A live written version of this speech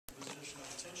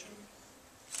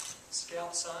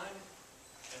Scout sign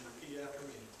and repeat after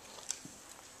me.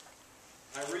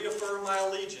 I reaffirm my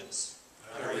allegiance.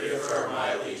 I reaffirm my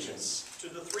allegiance to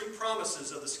the three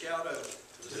promises of the Scout Oath.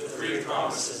 to the three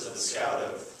promises of the Scout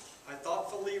Oath.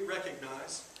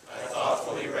 I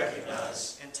thoughtfully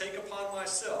recognize and take upon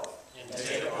myself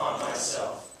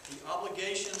the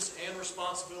obligations and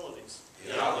responsibilities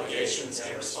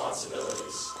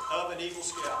of an Eagle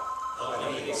Scout.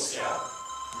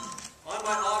 On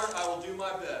my honor, I will do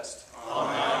my best.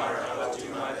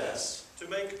 To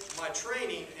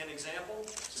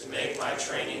make my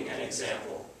training an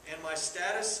example. And my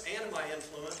status and my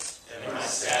influence.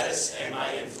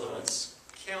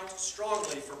 Count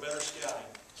strongly for better scouting.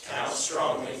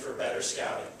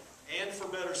 And for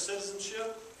better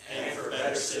citizenship.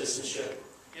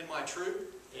 In my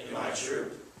troop.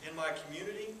 In my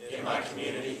community.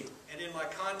 And in my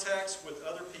contacts with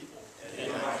other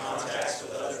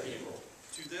people.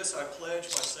 To this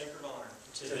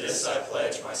I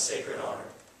pledge my sacred honor.